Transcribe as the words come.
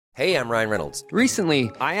Hey, I'm Ryan Reynolds.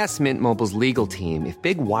 Recently, I asked Mint Mobile's legal team if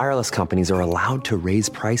big wireless companies are allowed to raise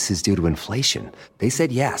prices due to inflation. They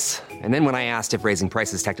said yes. And then when I asked if raising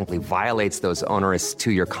prices technically violates those onerous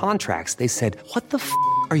two-year contracts, they said, "What the f***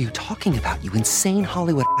 are you talking about, you insane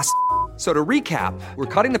Hollywood ass?" So to recap, we're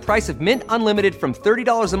cutting the price of Mint Unlimited from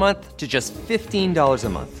 $30 a month to just $15 a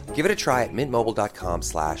month. Give it a try at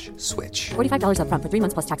mintmobile.com/switch. $45 up front for 3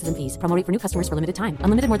 months plus taxes and fees. Promo rate for new customers for limited time.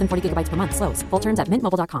 Unlimited more than 40 gigabytes per month. Slows full terms at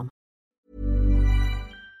mintmobile.com.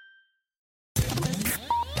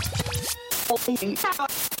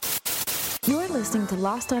 You're listening to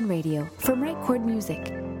Lost on Radio from Right Chord Music.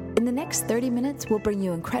 In the next 30 minutes, we'll bring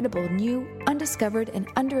you incredible, new, undiscovered, and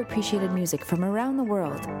underappreciated music from around the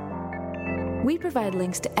world. We provide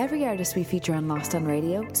links to every artist we feature on Lost on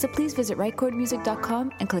Radio, so please visit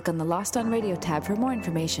rightchordmusic.com and click on the Lost on Radio tab for more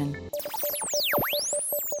information.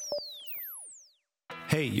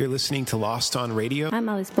 Hey, you're listening to Lost on Radio. I'm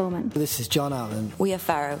Alice Bowman. This is John Allen. We are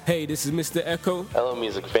Pharaoh. Hey, this is Mr. Echo. Hello,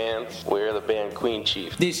 music fans. We're the band Queen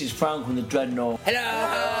Chief. This is Frank from the Dreadnought. Hello.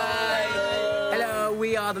 Hi. Hello,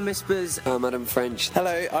 we are the Mispers. I'm Adam French.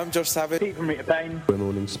 Hello, I'm Josh Savage. Pete from Rita Payne. Good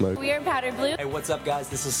Morning Smoke. We are Powder Blue. Hey, what's up, guys?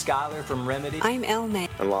 This is Skylar from Remedy. I'm Elme.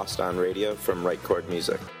 And Lost on Radio from Right Chord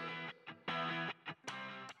Music.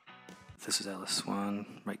 This is Ellis Swan,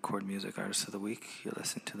 Right Chord Music Artist of the Week. You're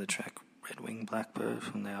listening to the track Red Wing Blackbird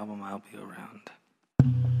from the album I'll Be Around.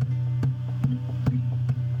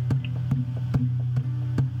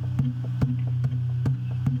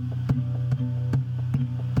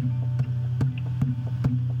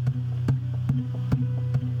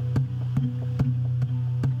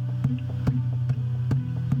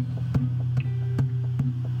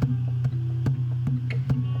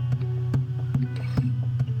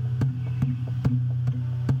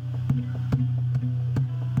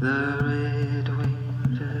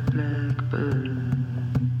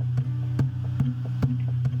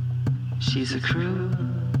 She's a cruel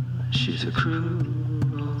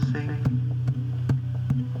thing.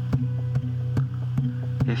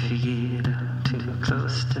 If you get too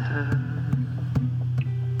close to her,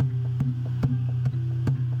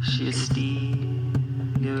 she'll steal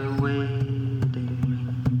your wedding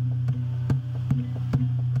ring.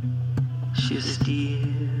 She'll steal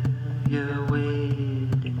your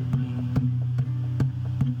wedding ring.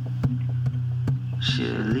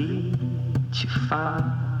 She'll lead you far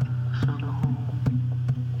from home.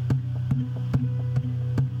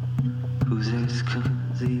 Whose ex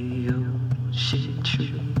comes the old shade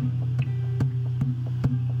tree?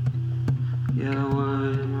 Your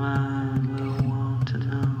worried mind will want to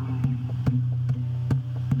know.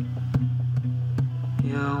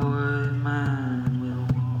 Your worried mind will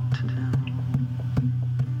want to know.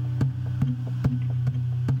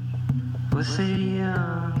 What's it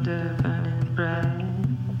yonder burning bright?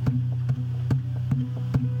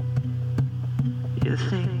 You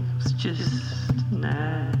think it's just a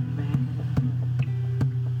nightmare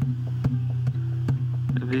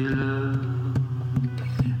to be loved at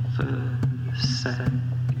first sight.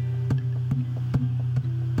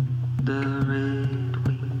 The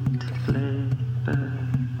red-winged blackbird.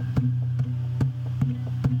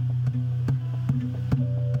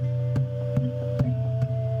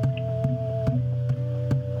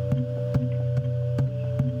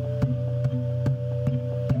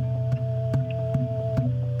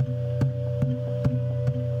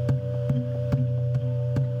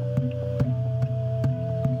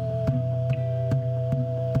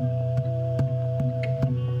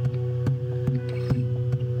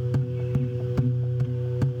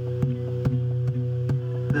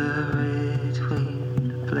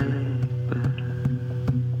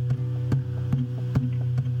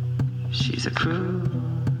 She's a cruel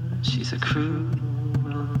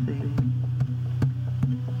thing.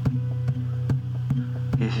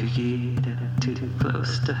 If you get too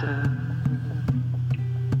close to her,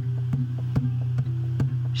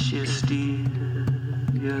 she'll steal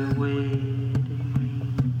your wedding ring.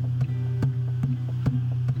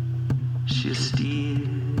 She'll steal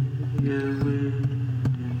your wedding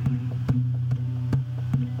ring.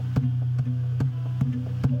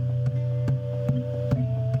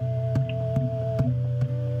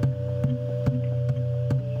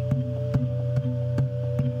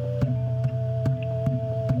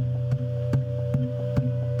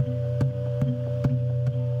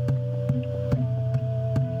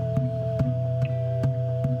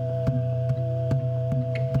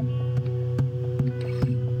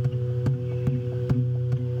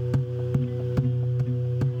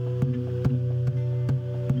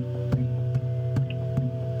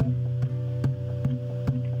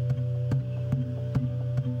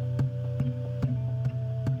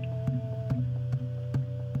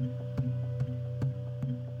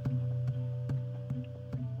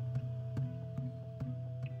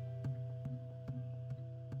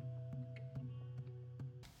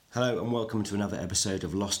 Hello and welcome to another episode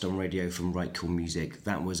of Lost on Radio from Right Cool Music.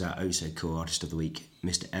 That was our Oh So Cool Artist of the Week,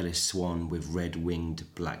 Mr. Ellis Swan with Red Winged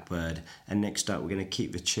Blackbird. And next up, we're going to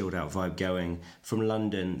keep the chilled out vibe going. From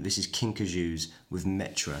London, this is Kinkajous with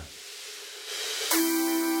Metra.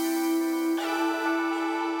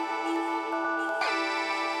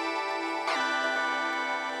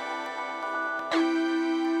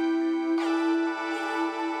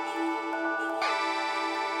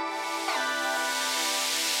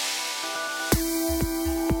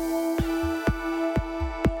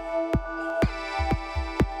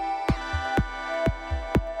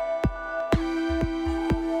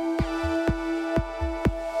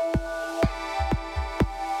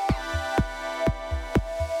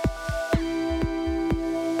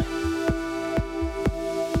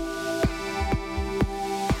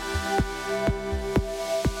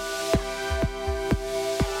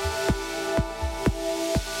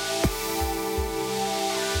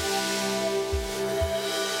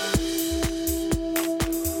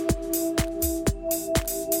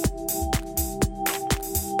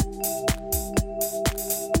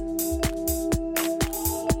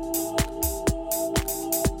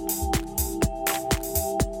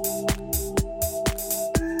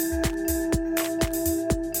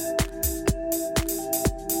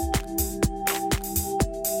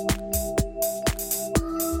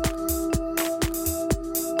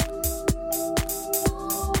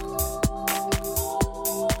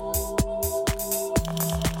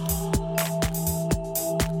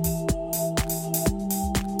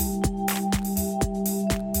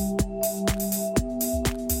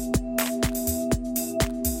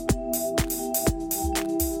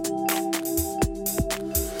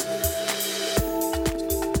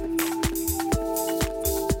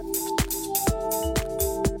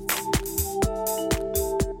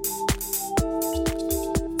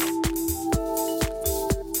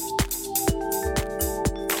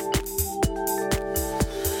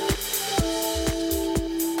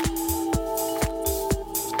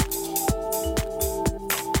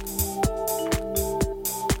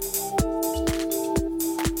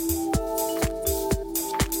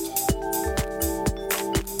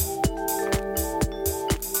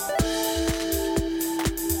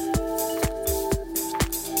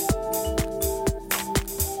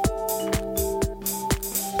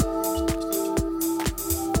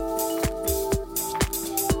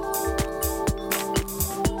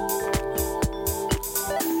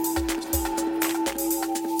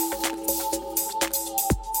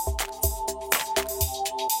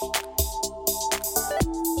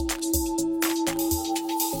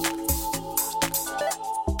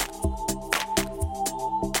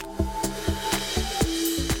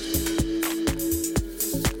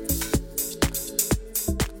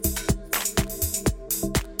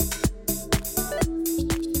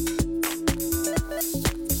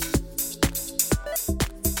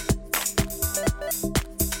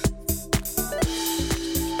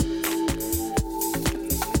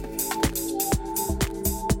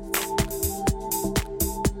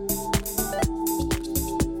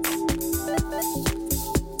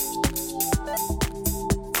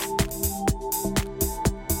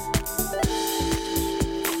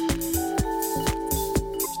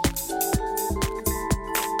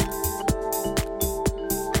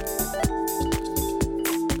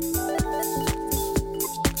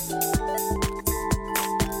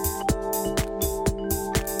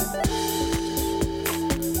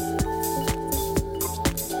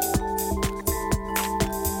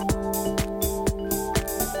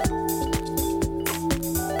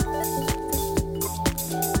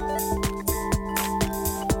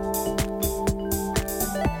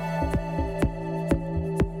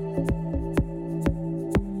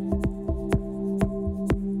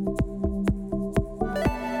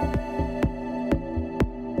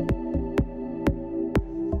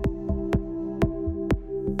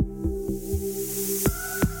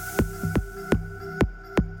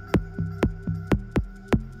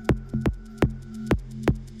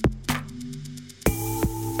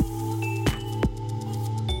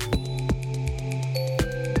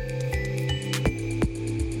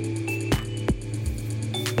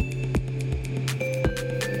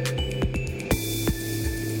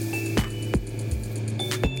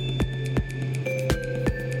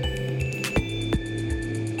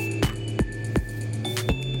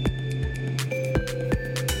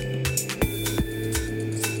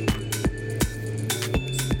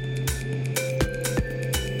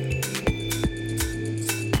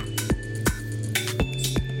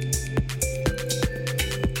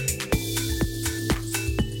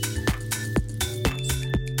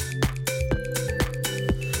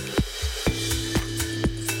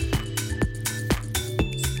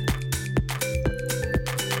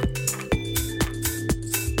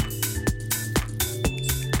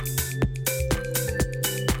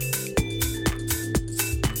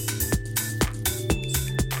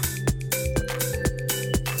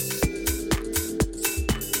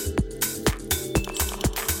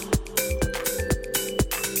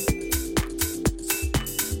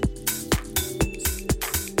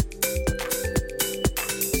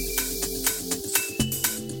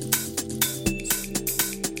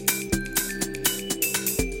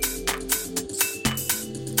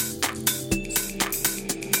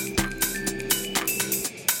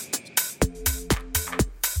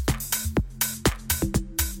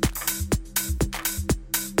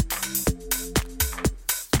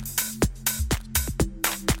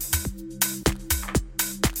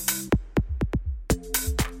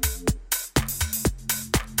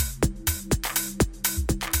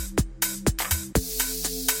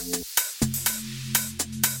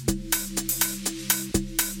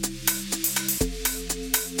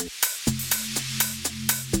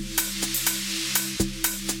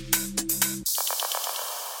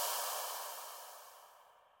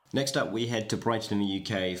 Next up, we head to Brighton in the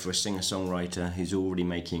UK for a singer-songwriter who's already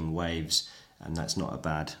making waves, and that's not a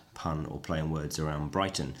bad pun or play on words around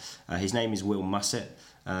Brighton. His name is Will Musset.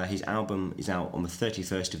 His album is out on the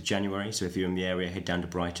 31st of January, so if you're in the area, head down to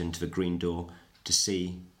Brighton to the Green Door to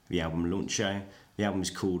see the album launch show. The album is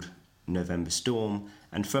called November Storm,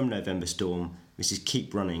 and from November Storm, this is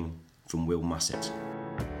Keep Running from Will Musset.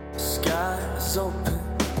 Skies open,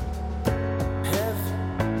 heavy,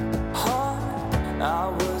 hard. I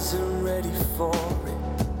wasn't ready for it.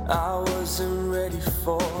 I wasn't ready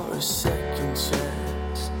for a second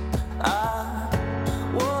chance. I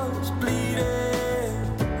was bleeding,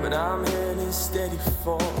 but I'm heading steady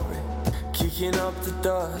for it. Kicking up the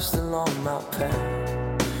dust along my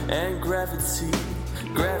path, and gravity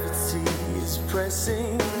is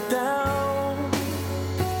pressing down.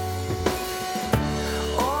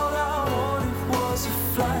 All I wanted was a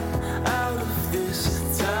flight out of this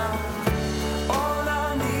town. All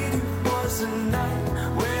I needed was a night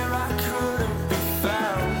where I couldn't be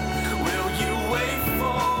found. Will you wait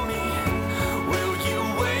for me? Will you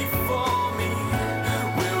wait for me?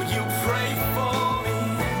 Will you pray for me?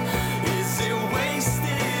 Is it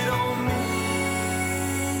wasted on me?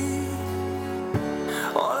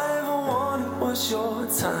 All I ever wanted was your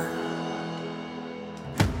time.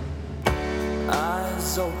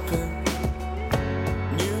 Eyes open,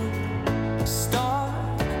 new start.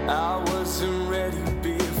 I wasn't ready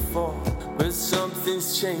before, but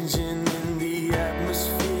something's changing in the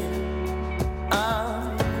atmosphere.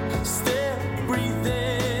 I'm still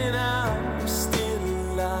breathing, I'm still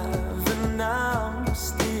alive, and I'm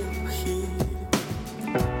still here.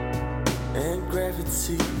 And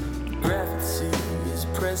gravity is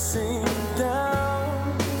pressing down.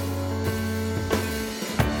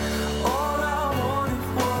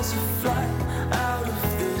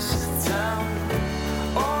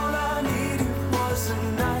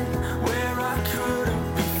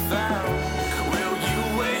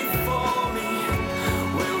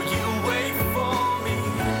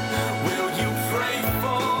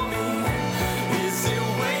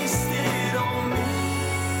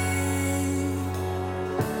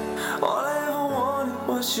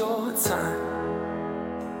 Your time,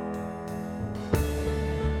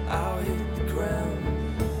 I'll hit the ground,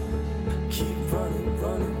 keep running,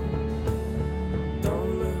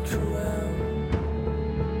 don't look around,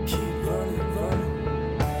 keep running,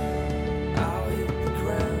 I'll hit the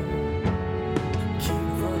ground, keep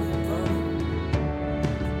running,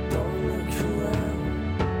 don't look around,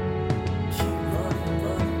 keep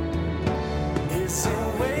running, is it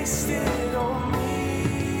wasted on me?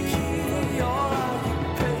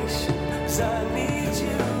 I need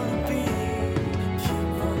you to be. Keep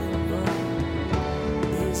running.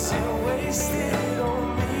 Is it wasted on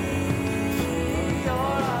me? Or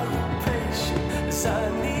are you patient? 'Cause I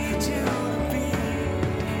need you to be.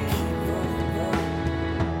 Keep running.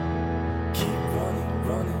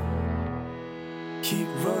 Keep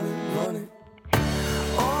running.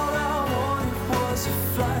 All I wanted was a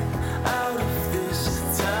flight out of this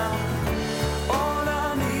town. All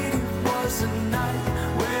I needed was a night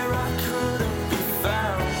where I couldn't be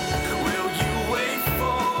found. Will you wait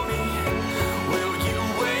for me? Will you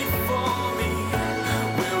wait for me?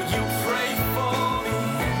 Will you pray for me?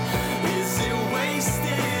 Is it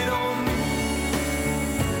wasted on me?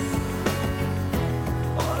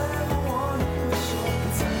 All I ever wanted was your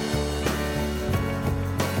time.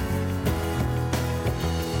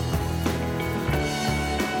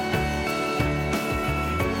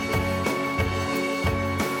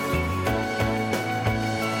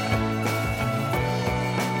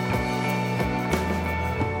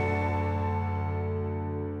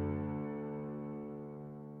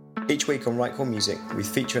 Each week on Right Chord Music, we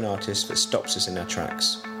feature an artist that stops us in our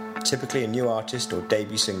tracks. Typically a new artist or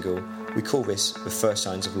debut single, we call this the first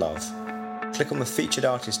signs of love. Click on the Featured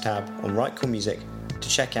Artist tab on Right Chord Music to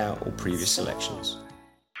check out all previous selections.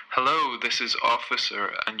 Hello, this is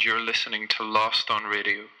Officer, and you're listening to Lost on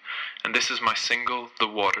Radio, and this is my single, The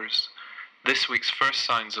Waters. This week's First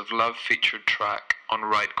Signs of Love featured track on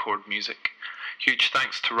Right Chord Music. Huge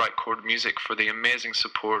thanks to Right Chord Music for the amazing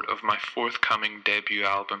support of my forthcoming debut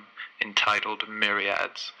album entitled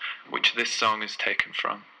Myriads, which this song is taken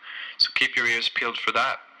from. So keep your ears peeled for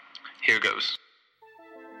that. Here goes.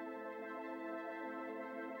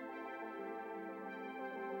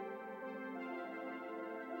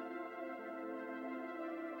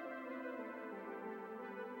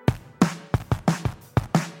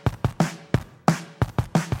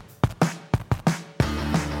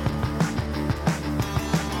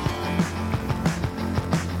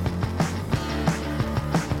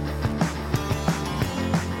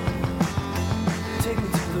 Take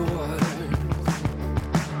me to the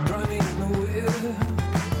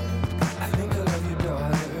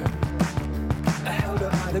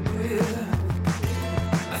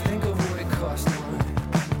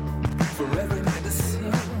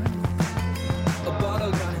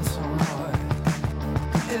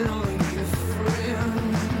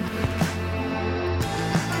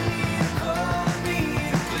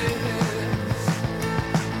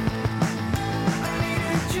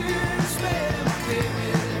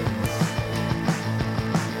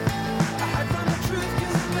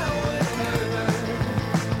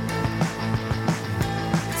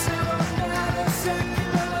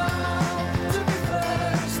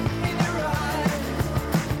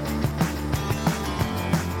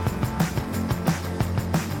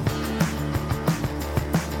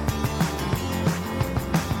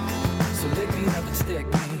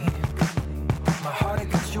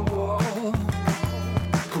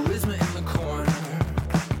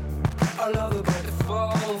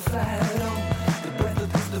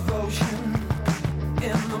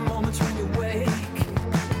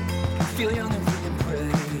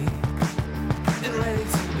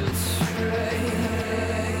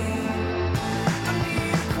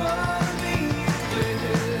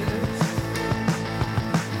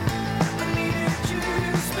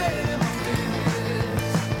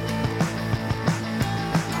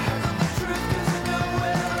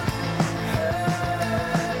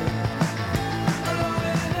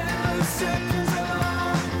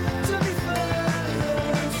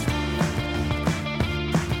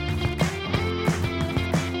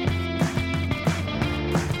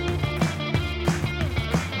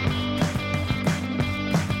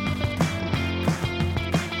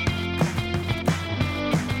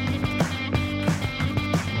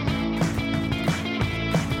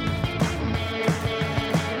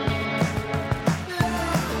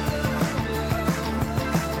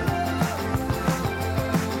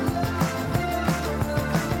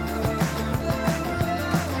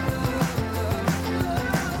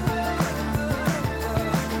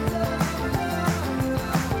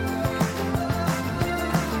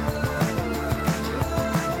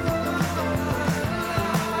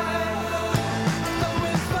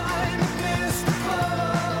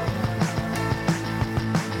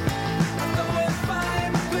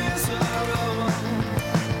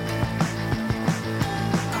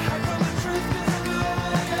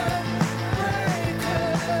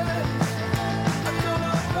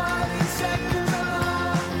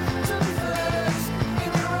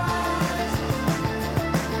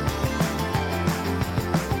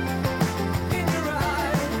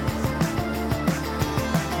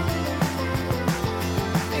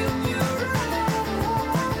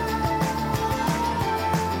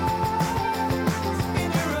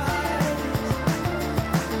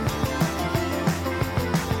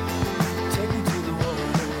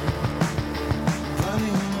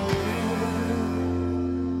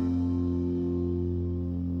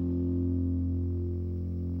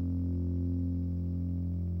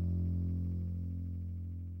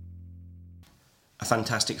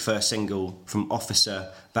fantastic first single from Officer.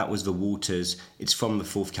 That was The Waters. It's from the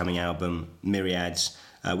forthcoming album, Myriads.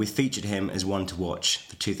 We featured him as one to watch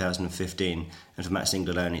for 2015, and from that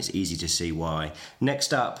single alone, it's easy to see why.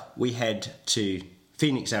 Next up, we head to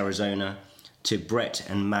Phoenix, Arizona, to Brett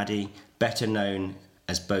and Maddie, better known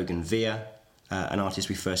as Bougainvillea, an artist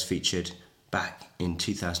we first featured back in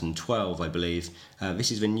 2012, I believe. This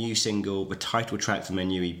is the new single, the title track from their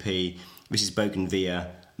new EP. This is Bougainvillea,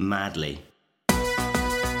 Madly.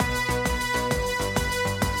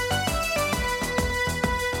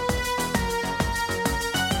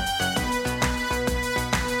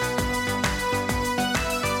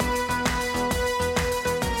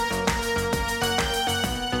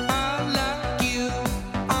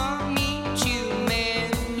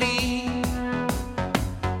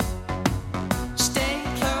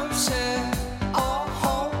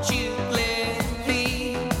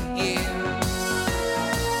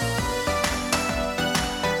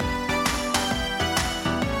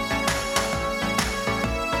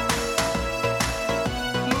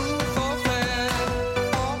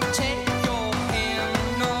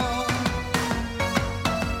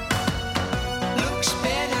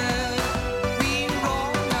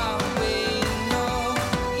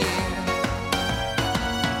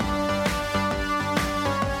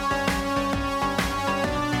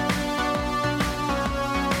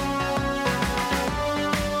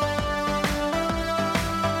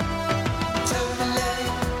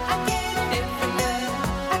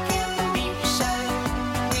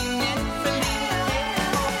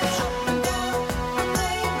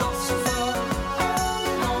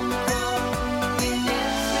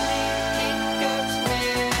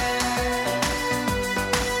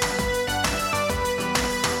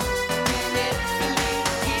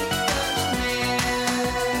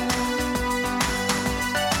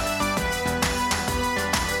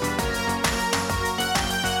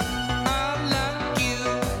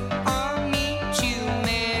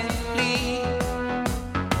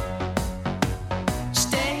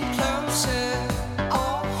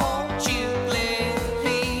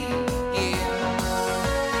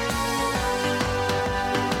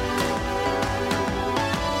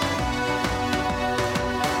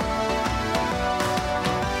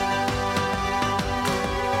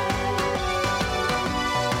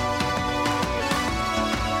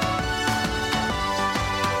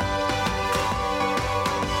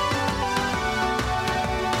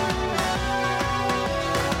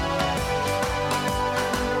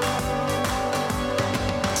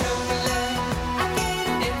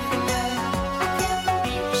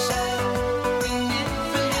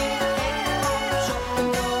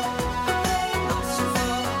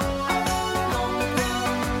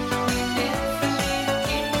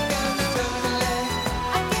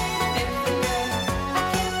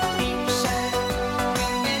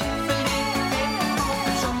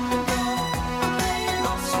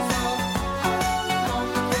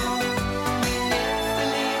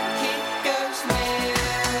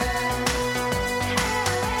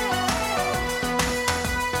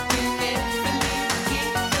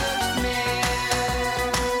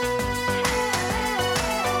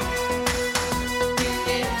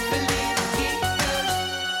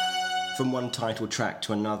 From one title track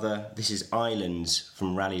to another, this is Islands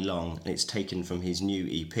from Rally Long, and it's taken from his new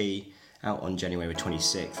EP, out on January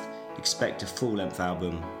 26th. Expect a full-length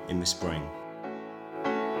album in the spring.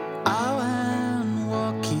 I went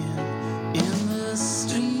walking in the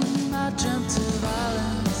stream, I dreamt of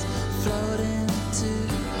islands floating too.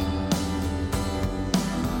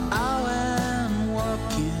 I went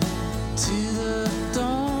walking to the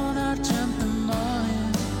dawn, I dreamt the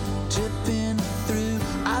morning dripping through.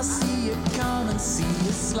 I see you come and see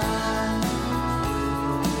you slide.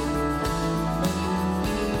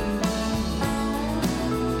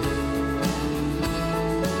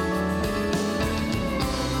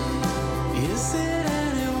 Is it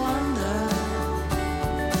any wonder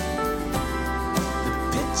the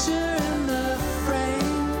picture in the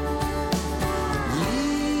frame,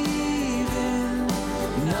 leaving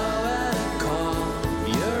nowhere to call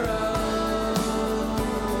your own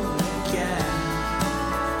again?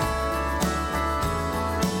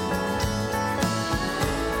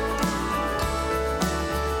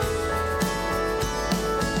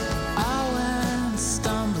 I went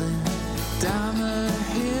stumbling down the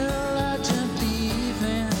hill, I dreamt the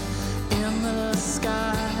evening in the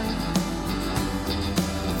sky,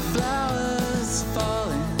 flowers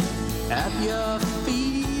falling at your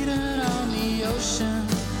feet and on the ocean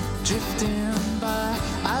drifting by.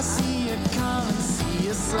 I see you come and see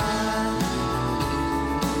you slide.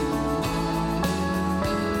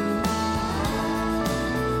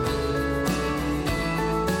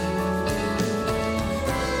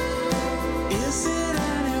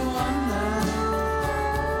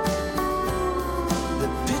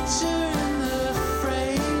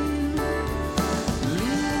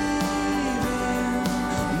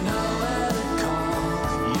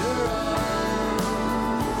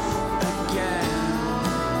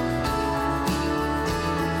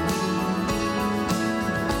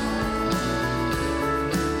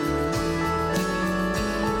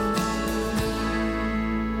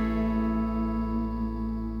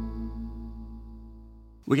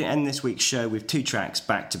 We're going to end this week's show with 2 tracks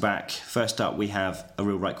back to back. First up, we have a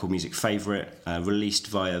real Right Chord Music favourite, released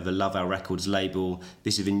via the Love Our Records label.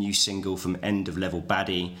 This is a new single from End of Level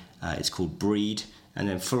Baddie. It's called Breed. And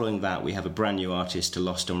then following that, we have a brand new artist to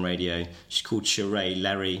Lost on Radio. She's called Sheree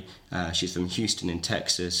Larry. She's from Houston in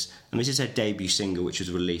Texas. And this is her debut single, which was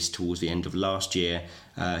released towards the end of last year.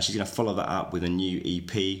 She's going to follow that up with a new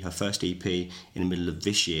EP, her first EP, in the middle of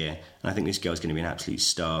this year. And I think this girl's going to be an absolute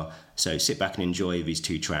star. So sit back and enjoy these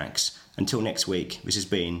 2 tracks. Until next week, this has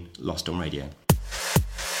been Lost on Radio.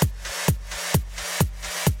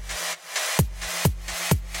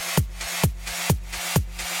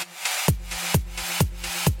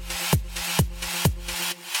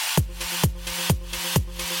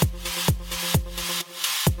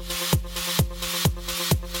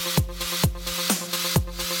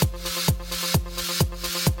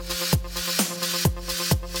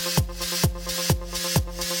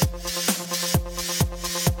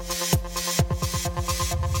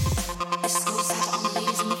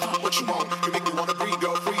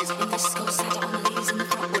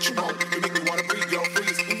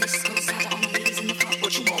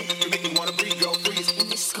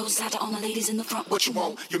 What you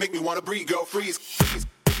want? You make me wanna breathe, girl. Freeze, freeze, freeze,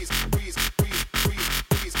 freeze, freeze, freeze, freeze,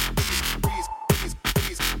 freeze, freeze, freeze,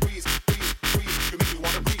 freeze, freeze, freeze.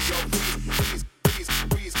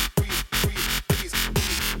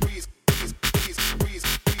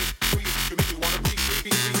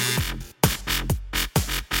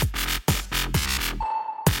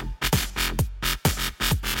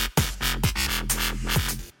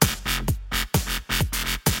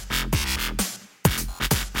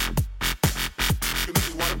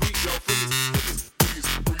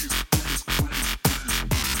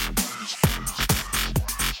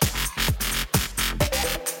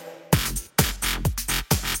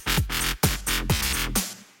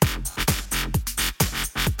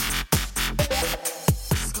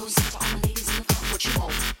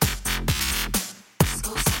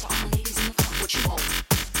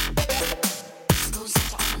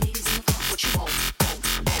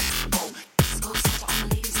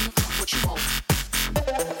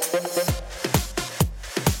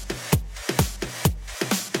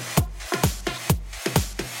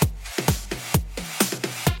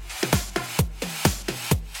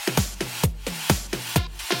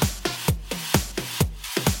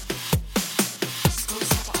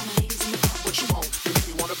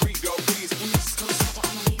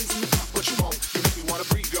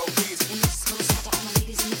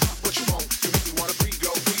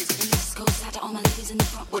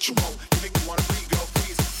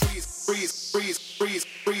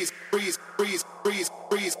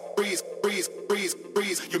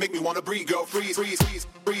 You make me wanna breathe, girl. Freeze, freeze,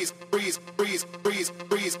 freeze, freeze, freeze, freeze, freeze,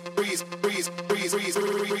 freeze, freeze, freeze, freeze,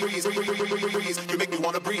 freeze, freeze, freeze. You make me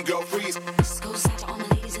wanna breathe, breathe, breathe, breathe.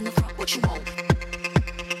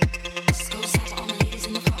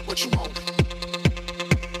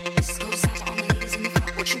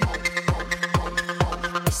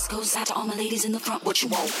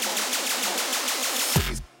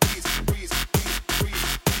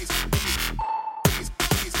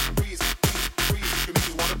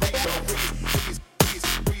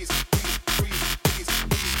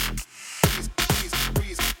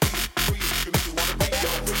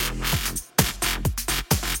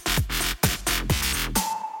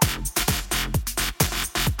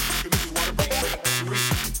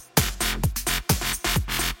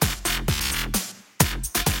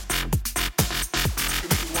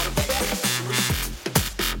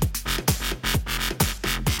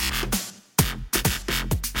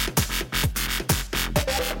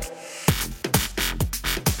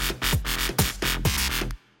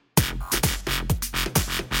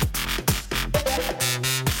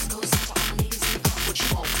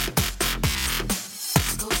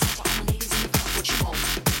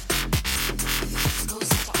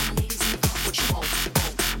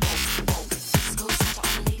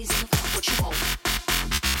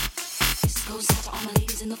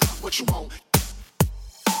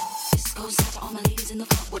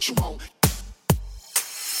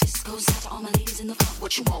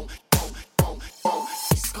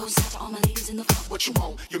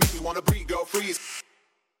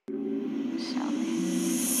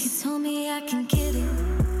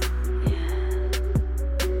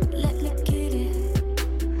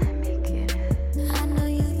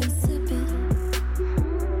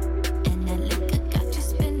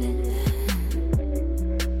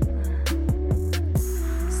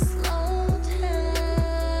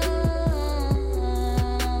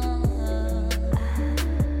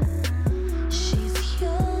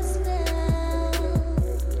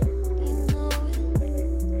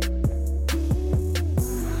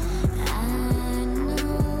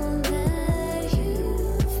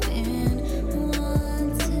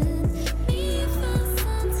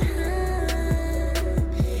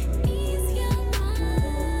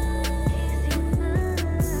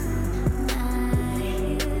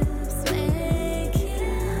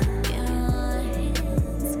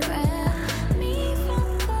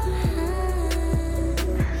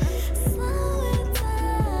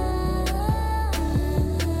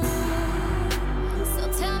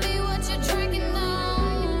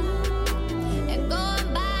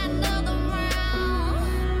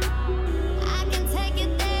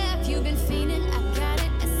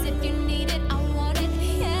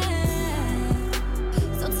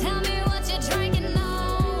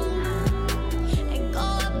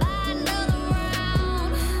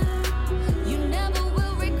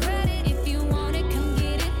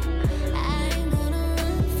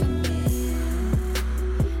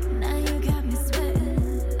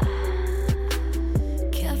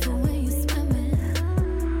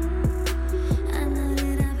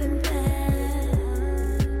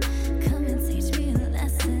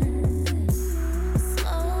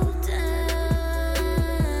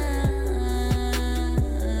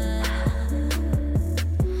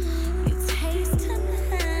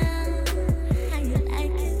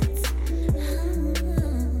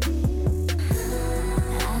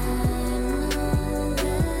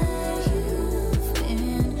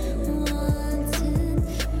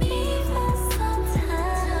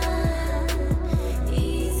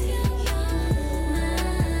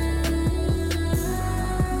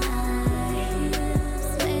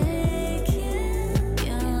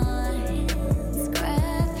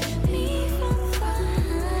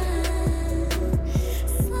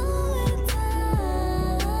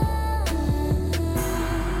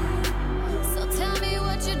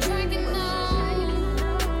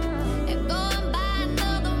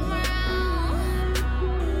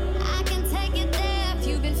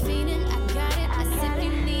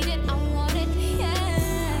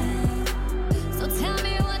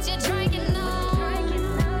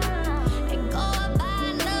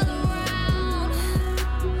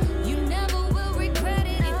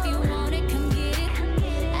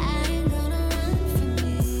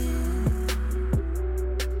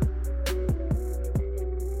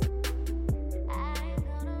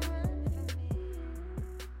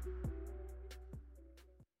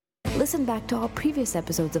 Listen back to all previous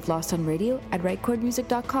episodes of Lost on Radio at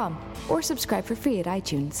rightchordmusic.com or subscribe for free at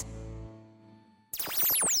iTunes.